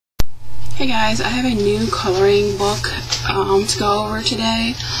Hey guys, I have a new coloring book to go over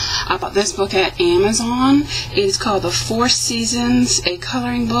today. I bought this book at Amazon. It is called The 4 Seasons, a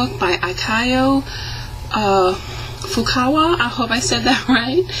coloring book by Aiko Fukawa. I hope I said that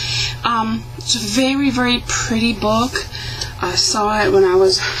right. It's a very, very pretty book. I saw it when I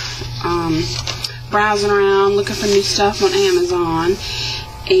was browsing around looking for new stuff on Amazon.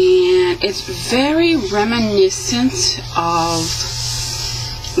 And it's very reminiscent of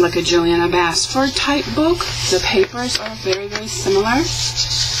like a Juliana Basford type book. The papers are very, very similar.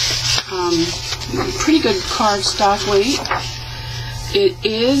 Pretty good cardstock weight. It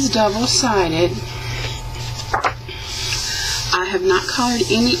is double-sided. I have not colored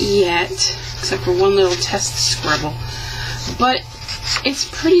in it yet, except for one little test scribble. But it's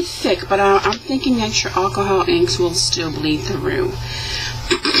pretty thick, but I'm thinking that your alcohol inks will still bleed through.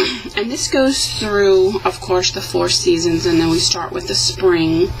 And this goes through, of course, the 4 seasons, and then we start with the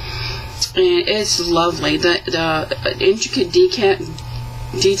spring. And it's lovely. The intricate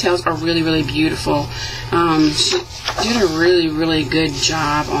details are really, really beautiful. She did a really, really good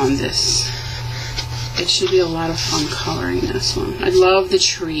job on this. It should be a lot of fun coloring this one. I love the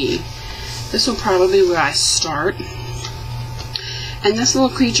tree. This will probably be where I start. And this little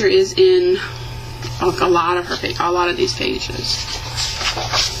creature is in a lot of these pages.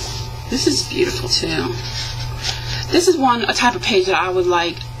 This is beautiful too. This is a type of page that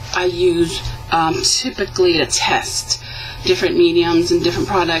I use typically to test different mediums and different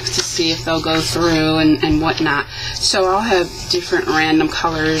products to see if they'll go through and whatnot. So I'll have different random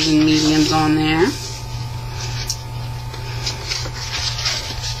colors and mediums on there.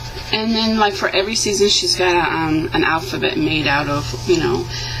 And then, like, for every season, she's got an alphabet made out of, you know,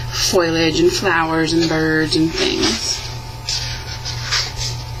 foliage and flowers and birds and things.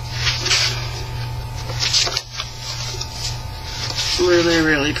 Really,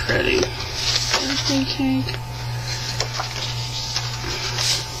 really pretty. Birthday cake.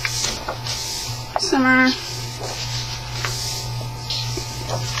 Summer.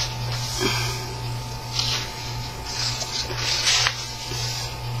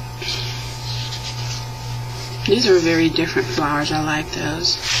 These are very different flowers. I like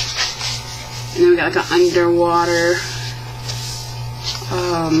those. And then we got like an underwater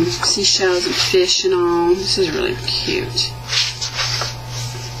seashells and fish and all. This is really cute.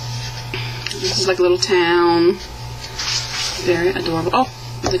 This is like a little town. Very adorable. Oh,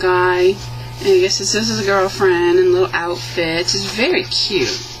 the guy. And I guess this is his girlfriend in little outfits. It's very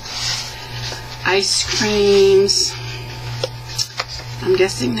cute. Ice creams. I'm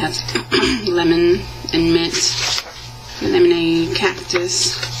guessing that's lemon and mint. Lemonade,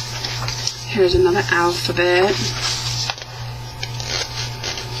 cactus. Here's another alphabet.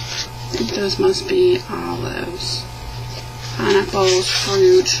 I think those must be olives. Pineapples,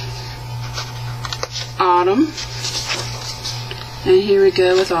 fruit. Autumn. And here we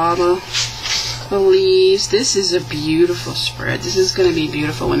go with all the leaves. This is a beautiful spread. This is going to be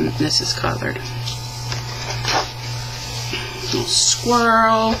beautiful when this is colored. Little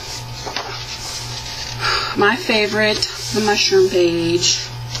squirrel. My favorite, the mushroom page.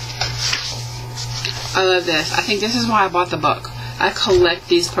 I love this. I think this is why I bought the book. I collect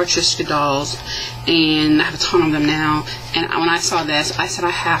these Patricia dolls, and I have a ton of them now. And when I saw this, I said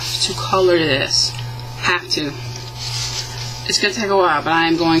I have to color this. Have to. It's going to take a while, but I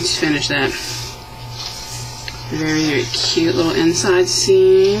am going to finish that. Very, very cute little inside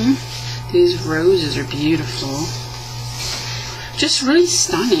scene. These roses are beautiful. Just really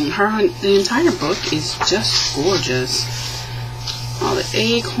stunning. The entire book is just gorgeous. All the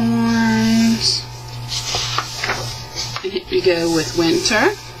acorns. And here we go with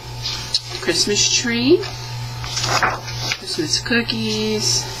winter. Christmas tree. Christmas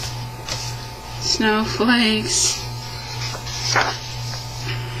cookies. Snowflakes.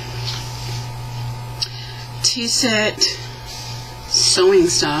 Tea set. Sewing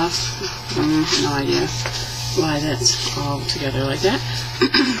stuff. No idea why that's all together like that.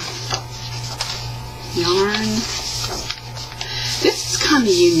 Yarn. This is kind of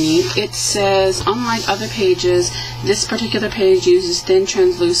unique. It says, unlike other pages, this particular page uses thin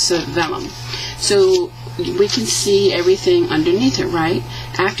translucent vellum. So we can see everything underneath it, right?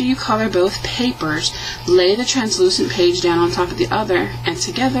 After you color both papers, lay the translucent page down on top of the other, and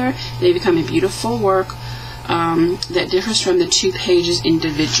together they become a beautiful work that differs from the 2 pages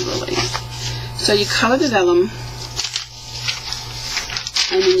individually. So you color the vellum,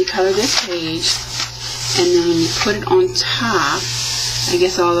 and then you color this page, and then when you put it on top, I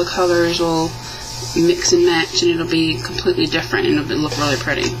guess all the colors will mix and match, and it'll be completely different, and it'll look really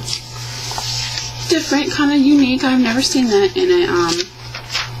pretty. Different, kind of unique. I've never seen that in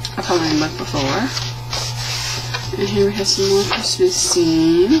a a coloring book before. And here we have some more Christmas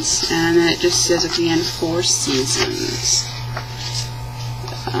scenes, and then it just says at the end 4 seasons.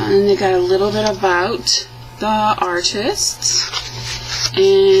 And they got a little bit about the artists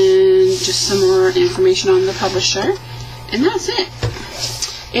and just some more information on the publisher, and that's it.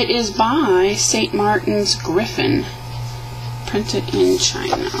 It is by St. Martin's Griffin, printed in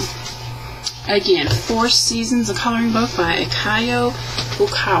China. Again, 4 seasons, a coloring book by Aiko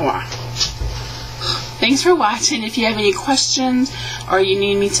Fukawa. Thanks for watching. If you have any questions or you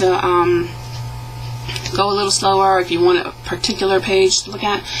need me to go a little slower, or if you want a particular page to look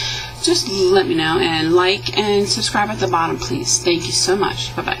at, just let me know, and like and subscribe at the bottom, please. Thank you so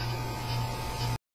much. Bye-bye.